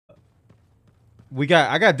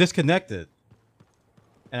I got disconnected.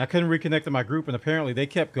 And I couldn't reconnect to my group, and apparently they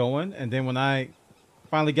kept going. And then when I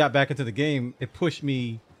finally got back into the game, it pushed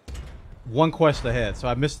me one quest ahead. So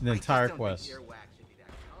I missed an entire quest.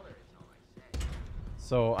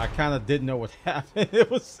 So I kind of didn't know what happened. It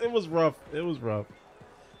was rough. It was rough.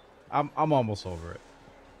 I'm almost over it.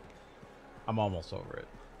 I'm almost over it.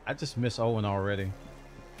 I just miss Owen already.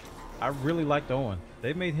 I really liked Owen.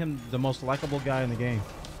 They made him the most likable guy in the game.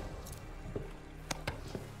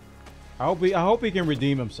 I hope he can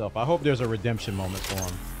redeem himself. I hope there's a redemption moment for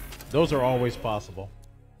him. Those are always possible.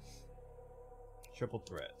 Triple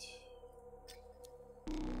threat.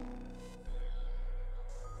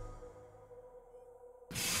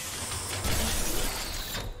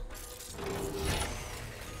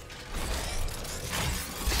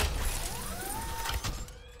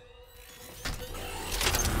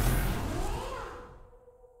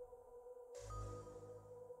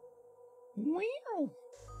 Wow.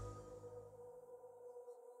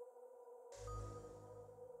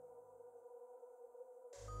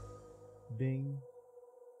 Bing.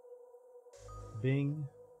 Bing.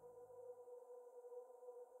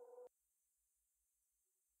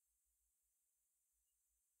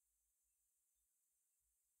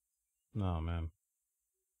 No, man.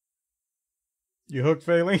 You hook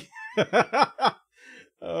failing?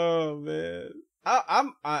 Oh, man.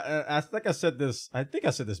 I think I said this. I think I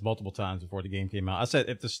said this multiple times before the game came out. I said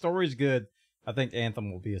if the story's good, I think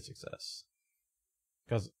Anthem will be a success.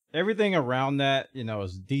 Because everything around that, you know,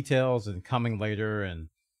 is details and coming later and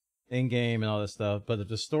in-game and all that stuff. But if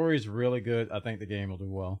the story's really good, I think the game will do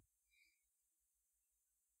well.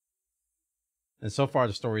 And so far,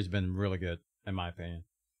 the story's been really good, in my opinion.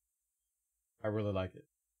 I really like it.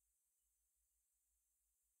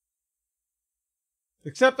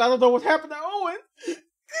 Except I don't know what happened to Owen.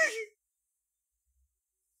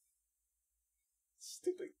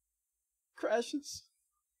 Stupid crashes.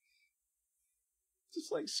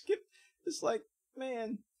 Just like skip. It's like,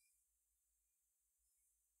 man.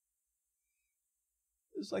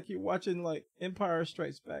 It's like you're watching like Empire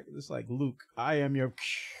Strikes Back. It's like, Luke, I am your...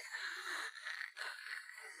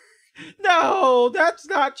 No, that's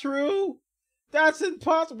not true. That's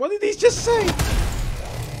impossible. What did he just say?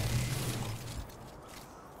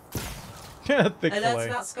 Alerts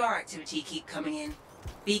about Scar activity keep coming in.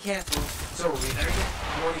 Be careful. So are we there yet?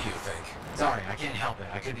 What do you think? Sorry, I can't help it.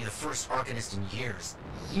 I could be the first Arcanist in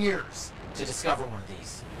years to discover one of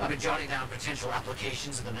these. I've been jotting down potential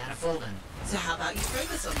applications of the manifold and... So how about you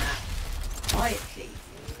focus on that? Quietly.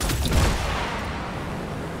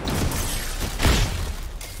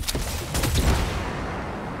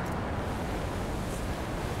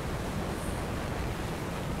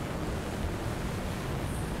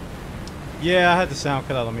 Yeah, I had the sound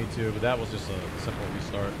cut out on me too, but that was just a simple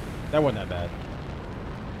restart. That wasn't that bad.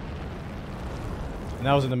 And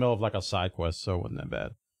that was in the middle of like a side quest, so it wasn't that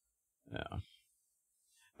bad. Yeah.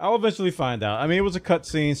 I'll eventually find out. I mean, it was a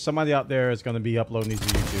cutscene. Somebody out there is going to be uploading these to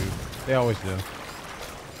YouTube. They always do.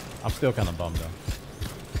 I'm still kind of bummed though.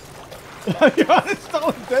 Y'all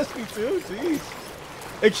installing Destiny 2?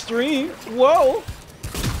 Jeez. Extreme. Whoa.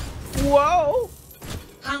 Whoa.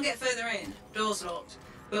 Can't get further in. Door's locked.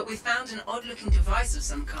 But we found an odd-looking device of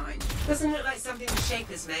some kind. Doesn't look like something the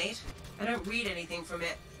Shaper's made. I don't read anything from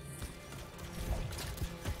it.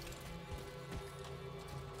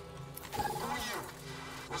 Who are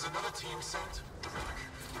you? Was another team sent? The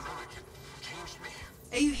relic, it changed me.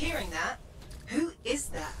 Are you hearing that? Who is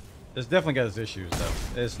that? It's definitely got its issues,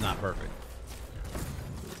 though. It's not perfect.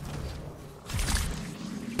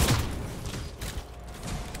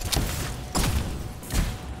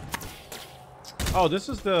 Oh, this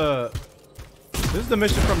is the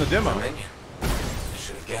mission from the demo. I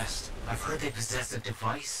should have guessed. I've heard they possess a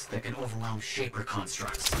device that can overwhelm Shaper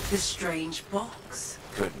constructs. The strange box.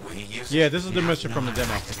 Could we use it? Yeah, this is the mission from the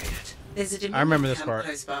demo. There's a Dominion I remember this camp part.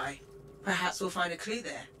 close by. Perhaps we'll find a clue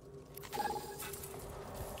there.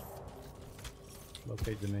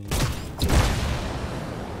 Locate Dominion.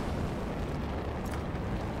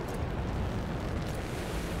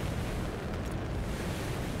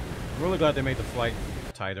 I'm really glad they made the flight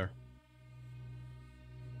tighter.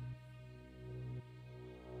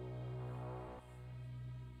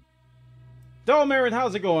 Delmarin,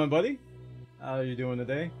 how's it going, buddy? How are you doing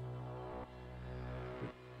today?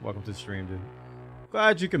 Welcome to the stream, dude.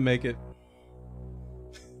 Glad you can make it.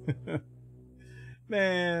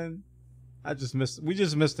 Man, we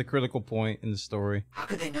just missed the critical point in the story. How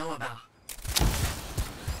could they know about?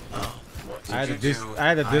 Oh, what did I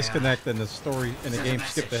had to disconnect and the story and the game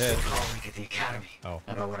skipped ahead. At the academy. Oh,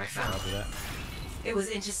 about what I found. I'll do that. It was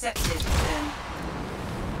intercepted then.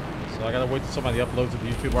 So So I gotta wait till somebody uploads it to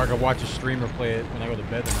YouTube, or I can watch a streamer play it when I go to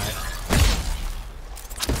bed tonight.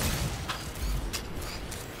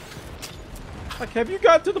 Like, have you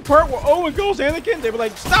got to the part where Owen goes Anakin? They were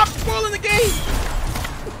like, stop spoiling the game!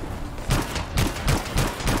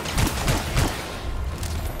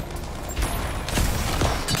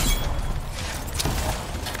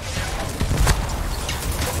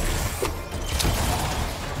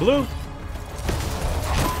 Blue.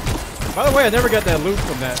 By the way, I never got that loot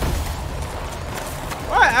from that.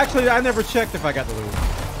 Well, actually, I never checked if I got the loot.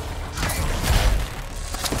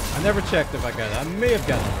 I never checked if I got it. I may have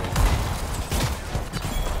gotten the loot.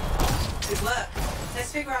 Good work.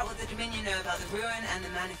 Let's figure out what the Dominion know about the ruin and the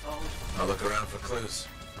manifold. I'll look around for clues.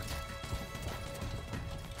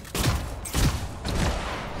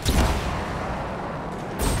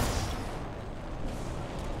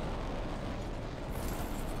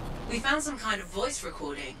 We found some kind of voice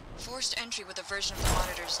recording. Forced entry with a version of the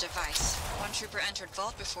monitor's device. One trooper entered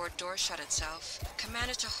vault before a door shut itself.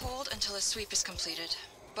 Commanded to hold until a sweep is completed.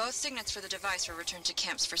 Both signets for the device were returned to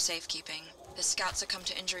camps for safekeeping. The scout succumbed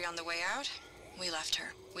to injury on the way out. We left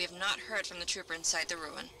her. We have not heard from the trooper inside the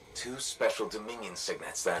ruin. 2 special Dominion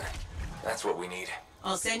signets, then. That's what we need.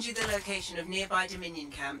 I'll send you the location of nearby Dominion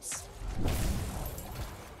camps.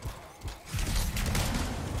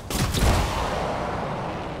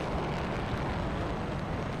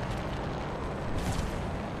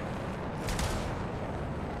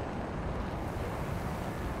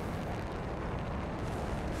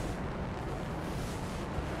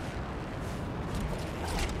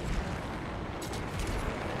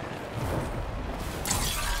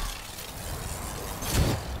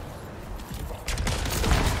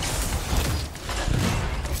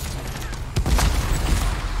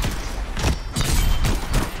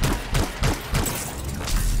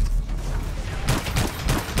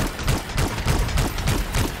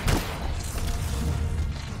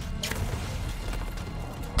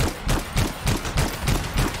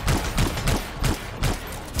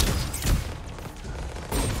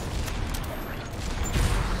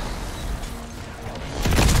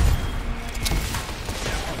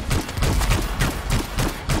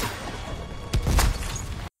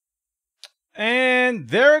 And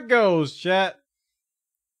there it goes, chat.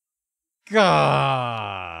 God.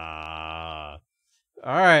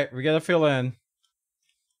 All right, we got to fill in.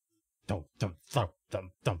 Dum dum dum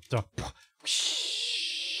dum dum dum.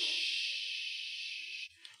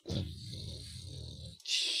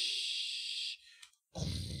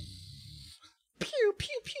 Pew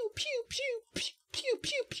pew pew pew pew pew pew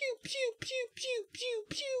pew pew pew pew pew pew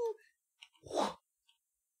pew.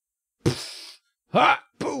 Ha!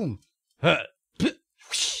 Boom! Ha!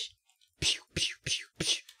 Pew pew pew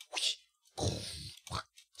pew.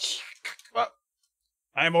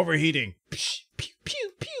 I'm overheating. Pew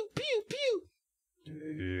pew pew pew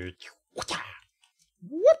pew.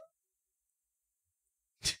 Whoop!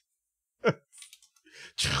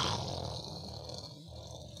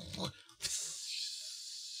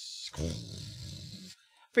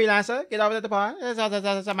 Freelancer, get over to the bar.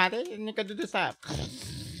 Somebody, you can do this stuff.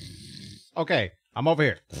 Okay, I'm over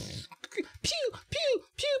here. Pew pew pew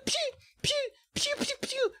pew pew pew pew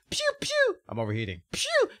pew pew pew. I'm overheating.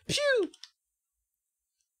 Pew pew.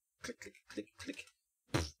 Click click click click.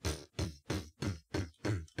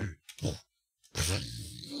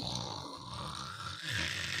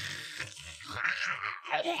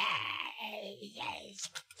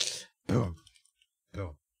 Boom.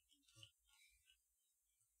 Boom.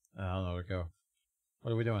 I don't know where to go.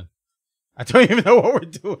 What are we doing? I don't even know what we're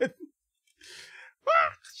doing.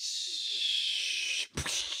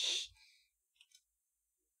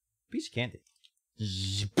 Piece of candy.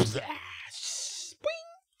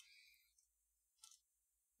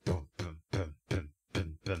 Boom, boom, boom, boom,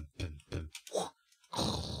 boom, boom, boom, boom.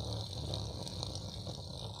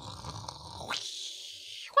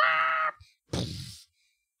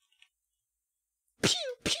 Pew,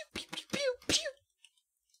 pew, pew, pew, pew, pew.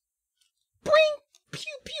 Boing,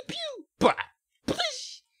 pew, pew, pew. Bah,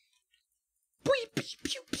 blish. Boing, pew,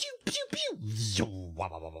 pew, pew, pew, pew. Zo, wah,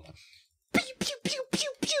 wah, wah, wah. Pew, pew, pew,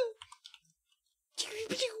 pew, pew. Pew,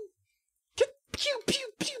 pew. Pew, pew,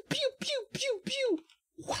 pew, pew, pew, pew, pew.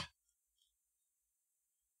 Wah.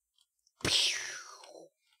 Pew.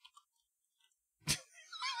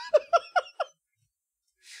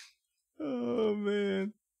 Oh,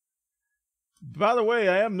 man. By the way,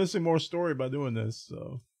 I am missing more story by doing this,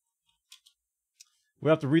 so we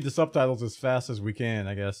have to read the subtitles as fast as we can,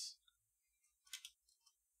 I guess.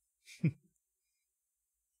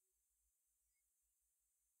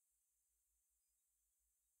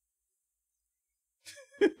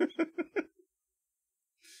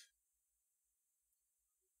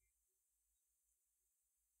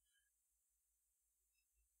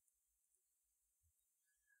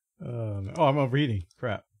 Oh, I'm reading.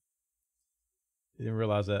 Crap. Didn't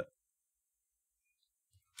realize that.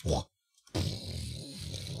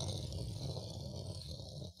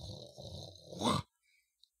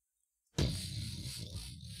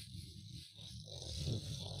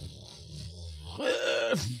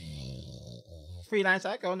 Freelance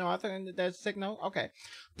echo. No, I think there's signal. Okay.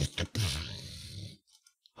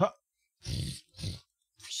 Huh.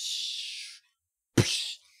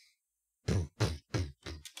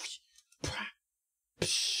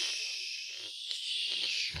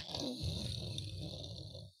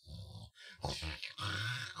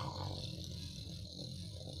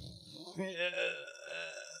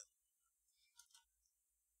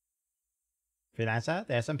 Freelancer,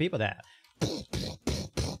 there's some people there.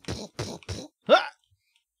 Ah!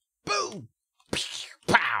 Boom!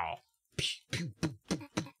 Pow!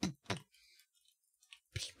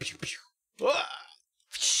 Ah!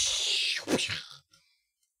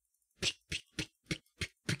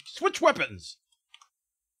 Switch weapons!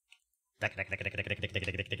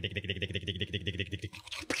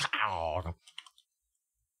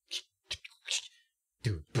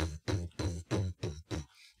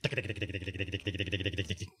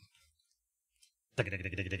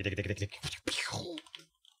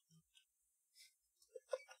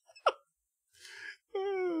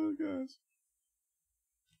 Oh gosh.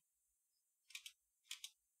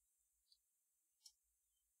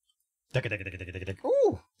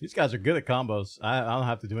 Ooh, these guys are good at combos. I don't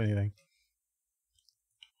have to do anything.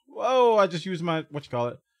 Whoa, I just used my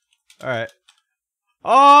whatchamacallit. Alright.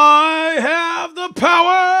 I have the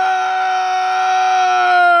power!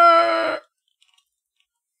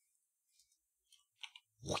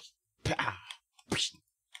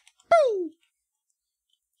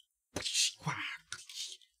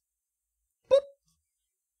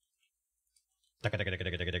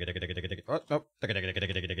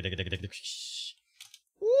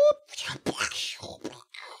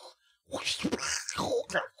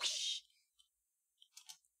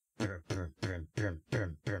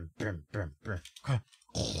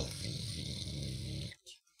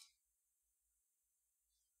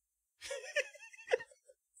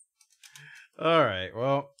 Alright,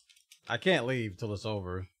 well, I can't leave till it's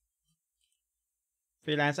over.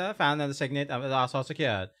 Freelancer, found another signet. I'm also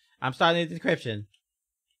secured. I'm starting the decryption.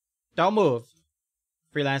 Don't move.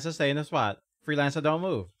 Freelancer, stay in the spot. Freelancer, don't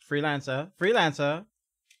move. Freelancer, Freelancer.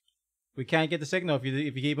 We can't get the signal if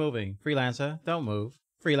you keep moving. Freelancer, don't move.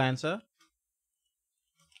 Freelancer.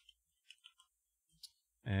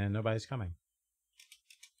 And nobody's coming.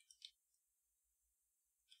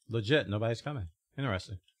 Legit, nobody's coming.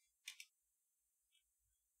 Interesting.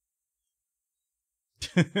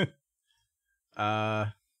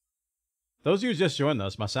 Those of you who just joined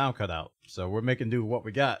us, my sound cut out, so we're making do with what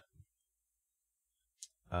we got.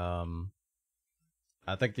 I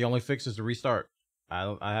think the only fix is to restart.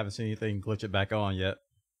 I haven't seen anything glitch it back on yet.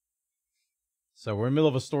 So we're in the middle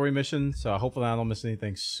of a story mission, so hopefully I don't miss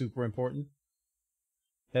anything super important.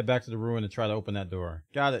 Head back to the ruin and try to open that door.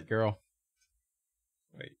 Got it, girl.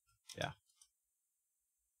 Wait, yeah.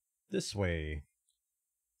 This way.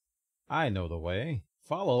 I know the way.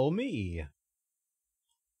 Follow me.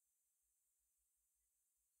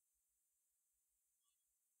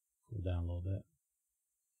 Cool down a little bit.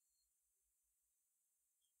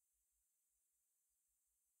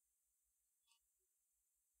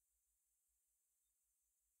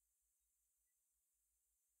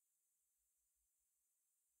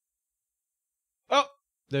 Oh,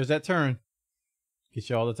 there's that turn. Gets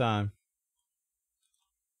you all the time.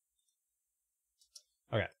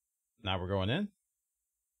 Okay, now we're going in.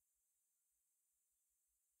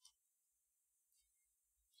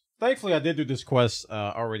 Thankfully, I did do this quest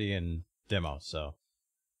already in demo, so.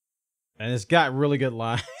 And it's got really good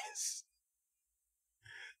lines.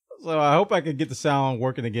 So I hope I can get the sound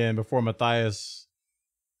working again before Matthias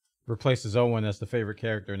replaces Owen as the favorite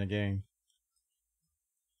character in the game.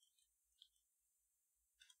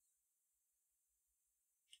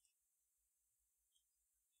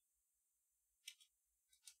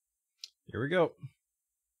 Here we go.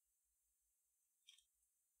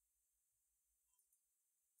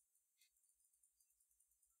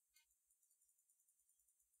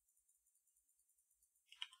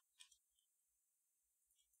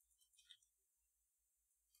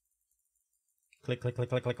 Click, click, click,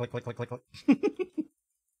 click, click, click, click, click, click, click.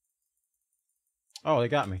 Oh, they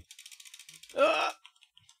got me.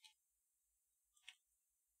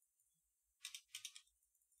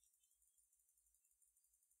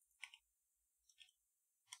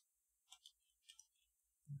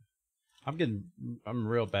 I'm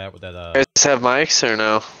real bad with that. You guys have mics or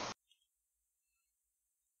no?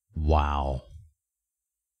 Wow.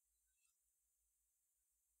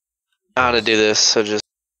 How to do this, so just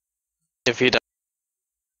if you don't.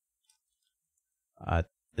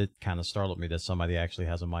 It kind of startled me that somebody actually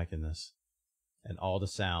has a mic in this. And all the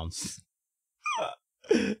sounds.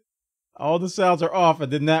 All the sounds are off,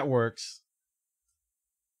 and then that works.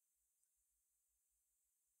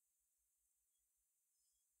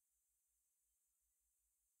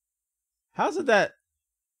 How's it that...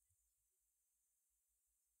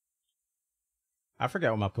 I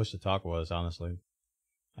forgot what my push to talk was, honestly.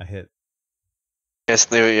 I hit... Yes,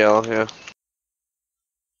 leave it yellow, yeah.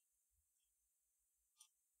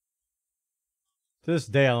 To this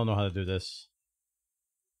day, I don't know how to do this.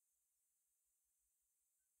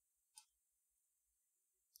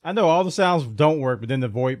 I know all the sounds don't work, but then the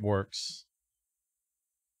VoIP works.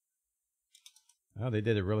 Oh, they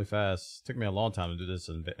did it really fast. It took me a long time to do this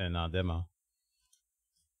in demo.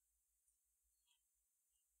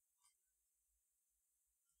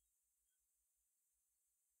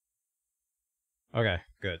 Okay,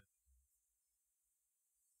 good.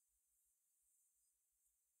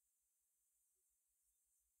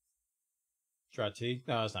 Try T?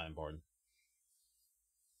 No, that's not important.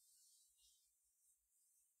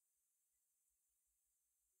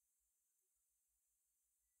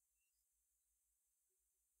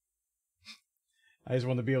 I just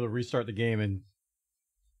want to be able to restart the game and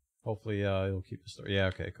hopefully it'll keep the story. Yeah,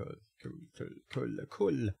 okay,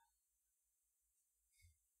 cool.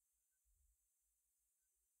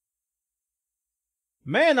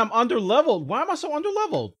 Man, I'm underleveled. Why am I so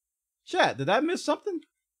underleveled? Chat, did I miss something?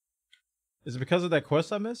 Is it because of that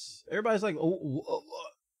quest I missed? Everybody's like, oh.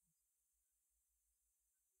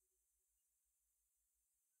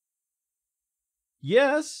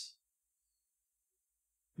 Yes.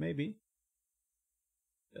 Maybe.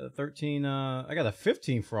 Got a 13, I got a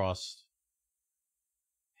 15 frost.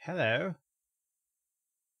 Hello.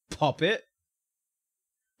 Puppet.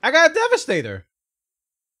 I got a Devastator.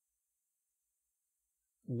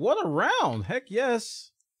 What a round. Heck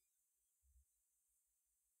yes.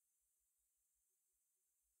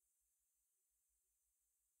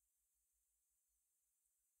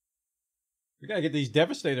 We gotta get these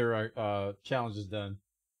Devastator challenges done.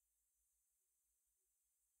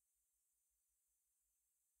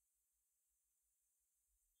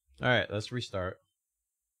 Alright, let's restart.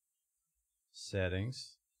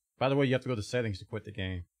 Settings. By the way, you have to go to settings to quit the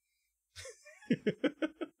game.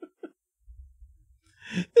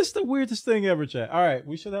 It's the weirdest thing ever, chat. Alright,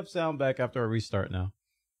 we should have sound back after a restart now.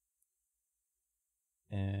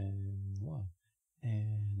 And 1.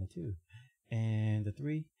 And a 2. And a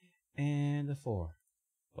 3. And a 4.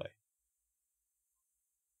 Play.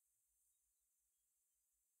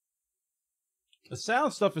 The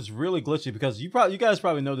sound stuff is really glitchy because you guys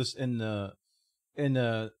probably noticed in the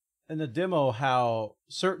demo how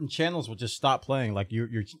certain channels would just stop playing, like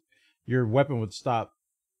your weapon would stop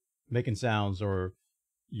making sounds, or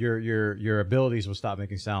your abilities would stop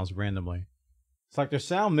making sounds randomly. It's like their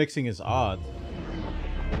sound mixing is odd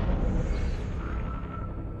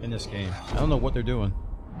in this game. I don't know what they're doing.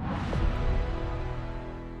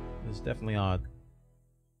 It's definitely odd.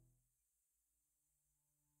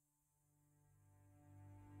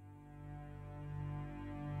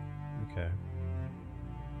 Okay.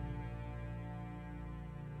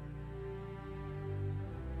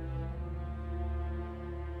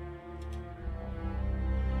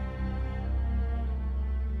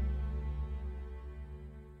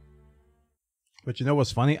 But you know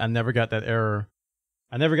what's funny? I never got that error.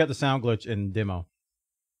 I never got the sound glitch in demo.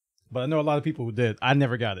 But I know a lot of people who did. I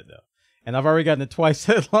never got it, though. And I've already gotten it twice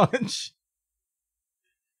at launch.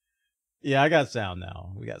 Yeah, I got sound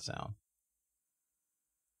now. We got sound.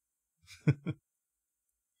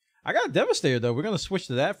 I got a Devastator, though. We're going to switch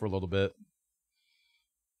to that for a little bit.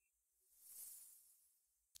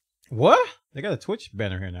 What? They got a Twitch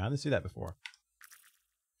banner here now. I didn't see that before.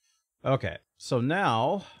 Okay. So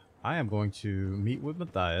now I am going to meet with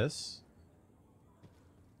Matthias.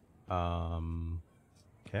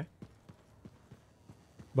 Okay.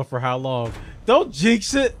 But for how long? Don't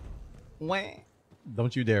jinx it.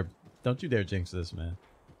 Don't you dare jinx this, man.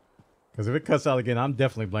 Because if it cuts out again, I'm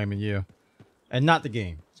definitely blaming you. And not the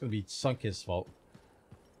game. It's going to be Sunkist's fault.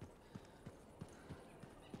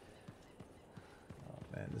 Oh,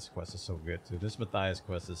 man, this quest is so good, too. This Matthias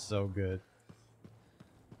quest is so good.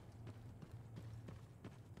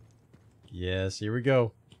 Yes, here we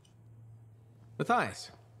go.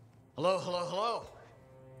 Matthias. Hello, hello, hello.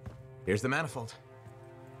 Here's the manifold.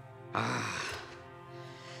 Ah,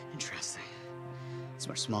 interesting. It's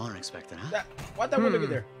much smaller than expected, huh? Why'd that one look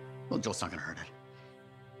there? Well, Joel's not gonna hurt it.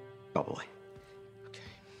 Probably. Okay.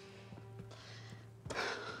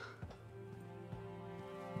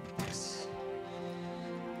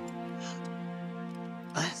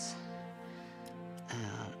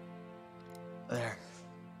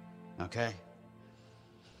 Okay.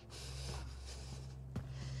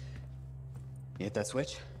 You hit that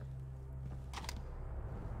switch?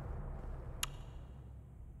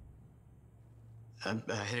 Hit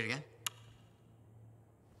it again?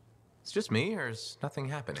 It's just me, or is nothing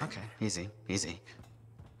happening? Okay, easy, easy.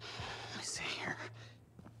 Let me see here.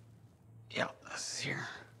 Yeah, this is here.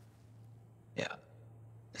 Yeah,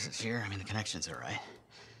 this is here. I mean, the connections are right.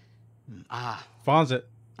 Fonz it.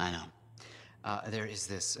 I know. There is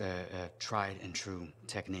this tried and true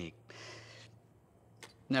technique.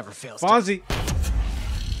 Never fails. Fonzie.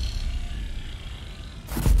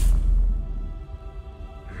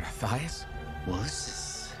 Matthias? Well, this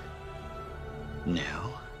is new.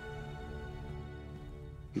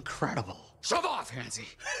 Incredible. Shove off, Hansi.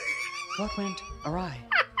 What went awry?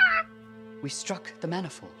 We struck the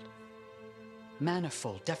manifold.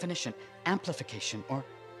 Manifold, definition, amplification, or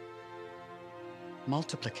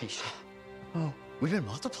multiplication. Oh, we've been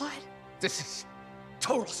multiplied? This is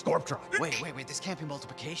total scorp drop. Wait, this can't be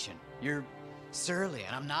multiplication. You're surly,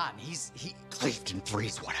 and I'm not. He cleaved in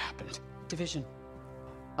threes. What happened? Division.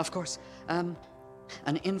 Of course. An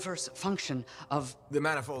inverse function of... The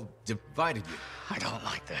manifold divided you. I don't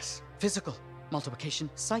like this. Physical, multiplication,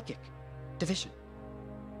 psychic, division.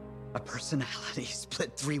 A personality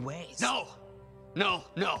split three ways. No!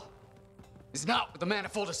 It's not what the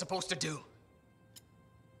manifold is supposed to do.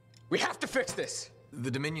 We have to fix this. The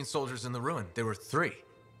Dominion soldiers in the ruin, there were 3. Do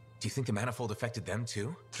you think the manifold affected them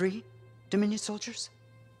too? 3 Dominion soldiers?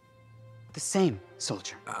 The same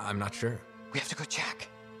soldier. I'm not sure. We have to go check.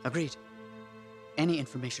 Agreed. Any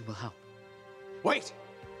information will help. Wait!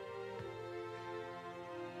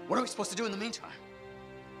 What are we supposed to do in the meantime?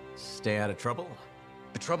 Stay out of trouble?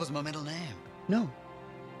 But Trouble's my middle name. No,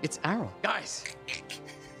 it's Arrow. Guys,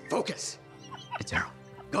 focus. It's Arrow.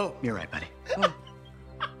 Go. You're right, buddy. Go.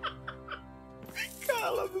 God, I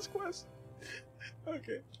love this quest.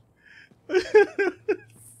 Okay. Hey,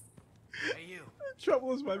 you.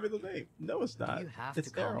 Trouble is my middle name. No, it's not. Do you have it's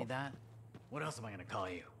to call Arrow. me that? What else am I gonna call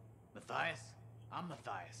you? Matthias? I'm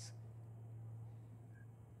Matthias.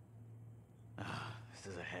 This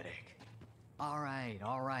is a headache. All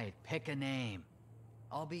right. Pick a name.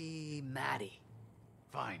 I'll be Maddie.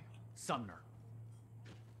 Fine. Sumner.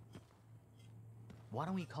 Why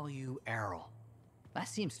don't we call you Errol? That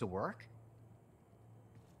seems to work.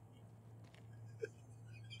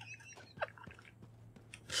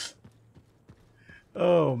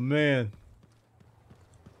 Oh man.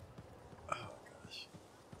 Oh gosh.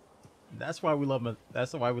 That's why we love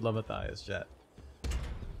Matthias, chat.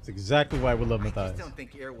 It's exactly why we love Matthias. I just don't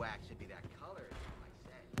think earwax should be that color, is what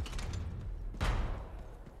I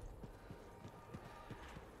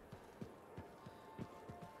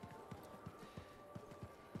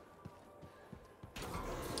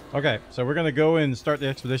say. Okay, so we're gonna go and start the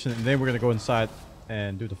expedition, and then we're gonna go inside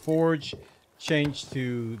and do the forge, change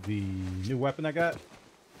to the new weapon I got,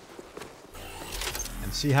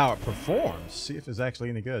 and see how it performs. See if it's actually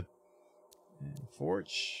any good. And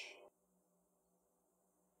forge.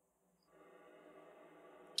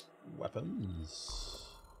 Weapons.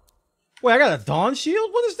 Wait, I got a Dawn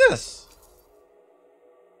Shield? What is this?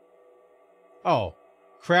 Oh,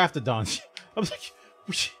 craft a Dawn Shield. I was like,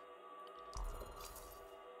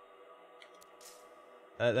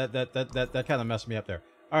 that kind of messed me up there.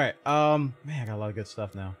 All right, man, I got a lot of good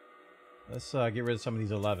stuff now. Let's get rid of some of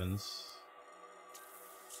these 11s.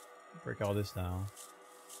 Break all this down.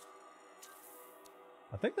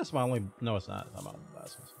 I think that's my only. No, it's not. I'm on the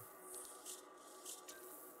last one.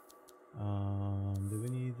 Do we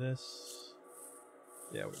need this?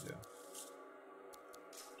 Yeah, we do.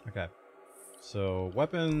 Okay. So,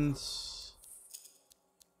 weapons.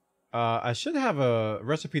 I should have a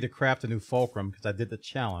recipe to craft a new fulcrum because I did the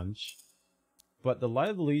challenge. But the Light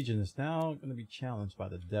of the Legion is now going to be challenged by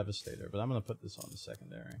the Devastator. But I'm going to put this on the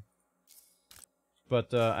secondary.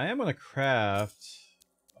 But I am going to craft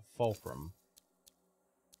a fulcrum.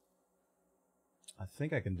 I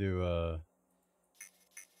think I can do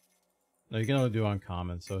no, you can only do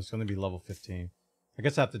uncommon, so it's going to be level 15. I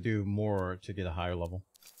guess I have to do more to get a higher level.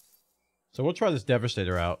 So we'll try this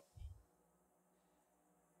Devastator out.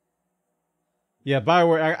 Yeah,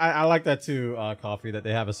 Bioware, I like that too, Coffee, that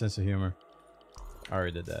they have a sense of humor. I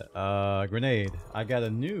already did that. Grenade. I got a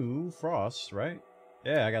new Frost, right?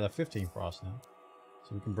 Yeah, I got a 15 Frost now.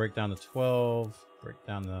 So we can break down to 12, break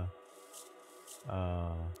down to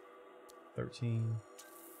 13.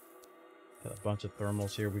 Got a bunch of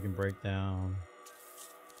thermals here we can break down.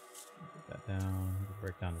 Break that down. We can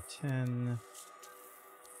break down to 10.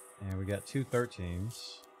 And we got 2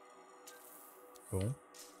 13s. Cool.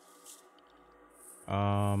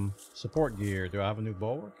 Support gear. Do I have a new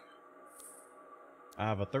bulwark? I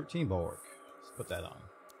have a 13 bulwark. Let's put that on.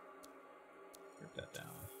 Rip that down.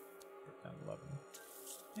 Rip down 11.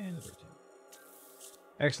 And a 13.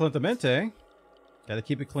 Excellent mente. Gotta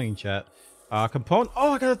keep it clean, chat. Component.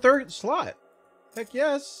 Oh, I got a third slot. Heck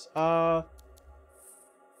yes. None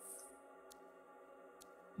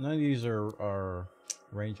of these are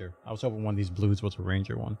Ranger. I was hoping one of these blues was a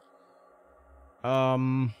Ranger one.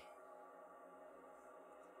 I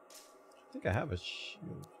think I have a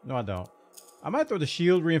shield. No, I don't. I might throw the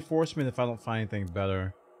shield reinforcement if I don't find anything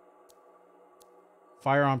better.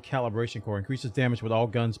 Firearm calibration core increases damage with all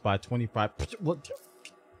guns by 25. What?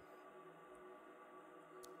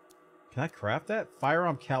 Can I craft that?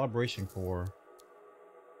 Firearm calibration core.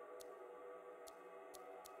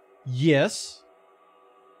 Yes.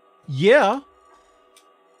 Yeah.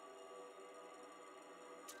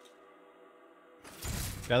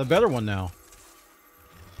 Got a better one now.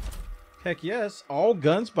 Heck yes. All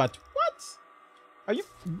guns by... What? Are you...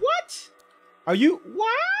 What? Are you...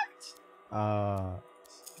 What?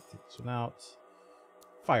 Take this one out.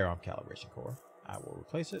 Firearm calibration core. I will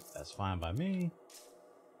replace it. That's fine by me.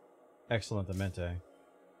 Excellent, mente.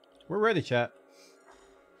 We're ready, chat.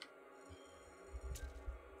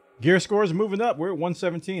 Gear score is moving up. We're at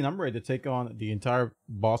 117. I'm ready to take on the entire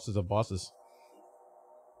bosses of bosses.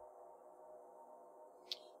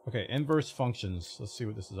 Okay, inverse functions. Let's see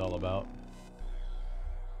what this is all about.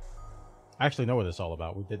 I actually know what it's all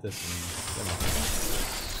about. We did this in...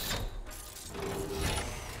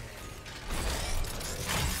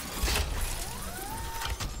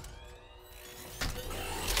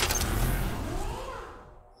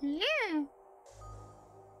 Yeah.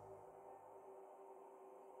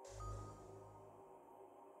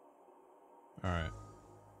 All right.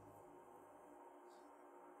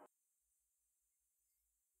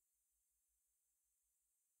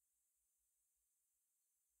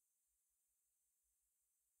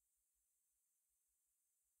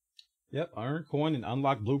 Yep, earn coin and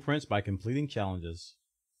unlock blueprints by completing challenges.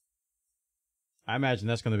 I imagine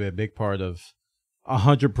that's going to be a big part of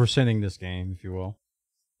 100%ing this game, if you will.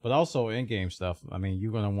 But also in-game stuff. I mean,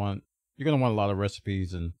 you're gonna want a lot of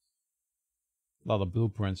recipes and a lot of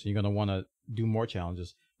blueprints. And you're gonna want to do more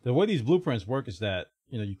challenges. The way these blueprints work is that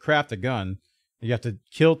you craft a gun. And you have to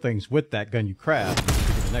kill things with that gun you craft and you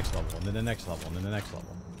get to the next level, and then the next level, and then the next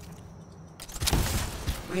level.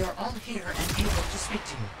 We are all here and able to speak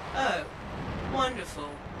to you. Oh, wonderful.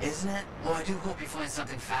 Isn't it? Well, I do hope you find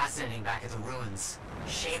something fascinating back at the ruins.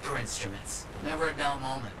 Shaper instruments. Never a dull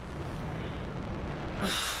moment.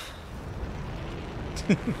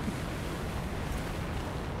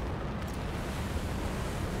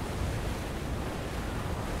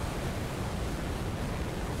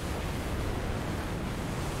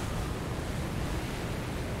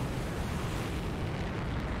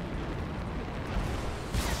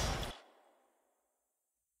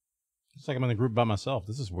 It's like I'm in a group by myself.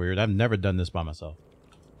 This is weird. I've never done this by myself.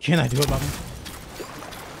 Can I do it by myself?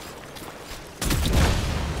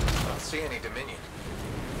 I don't see any Dominion.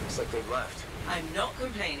 Looks like they've left. I'm not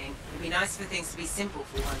complaining. It'd be nice for things to be simple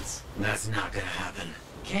for once. That's not gonna happen.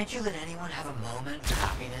 Can't you let anyone have a moment of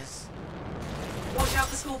happiness? Watch out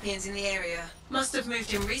for scorpions in the area. Must have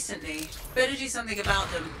moved in recently. Better do something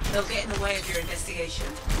about them. They'll get in the way of your investigation.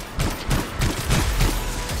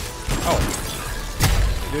 Oh.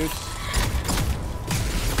 Hey, dudes.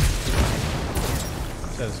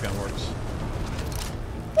 This gun works.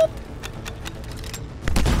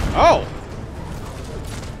 Oh!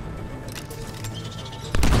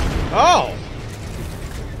 Oh!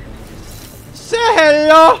 Say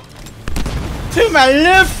hello to my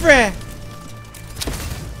little friend!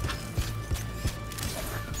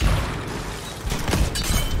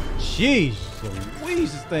 Jeez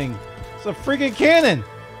Louise, this thing. It's a freaking cannon!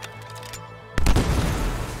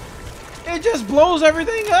 It just blows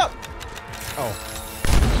everything up! Oh.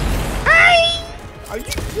 Are you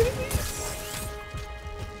kidding me?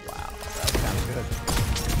 Wow, that was kind of good.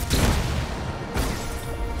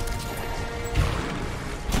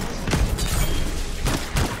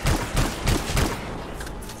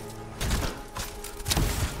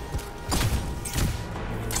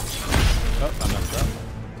 Oh, I messed up.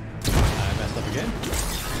 I messed up again.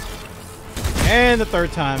 And the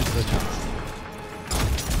third time's the charm.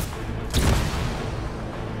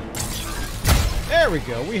 There we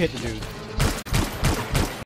go. We hit the dude.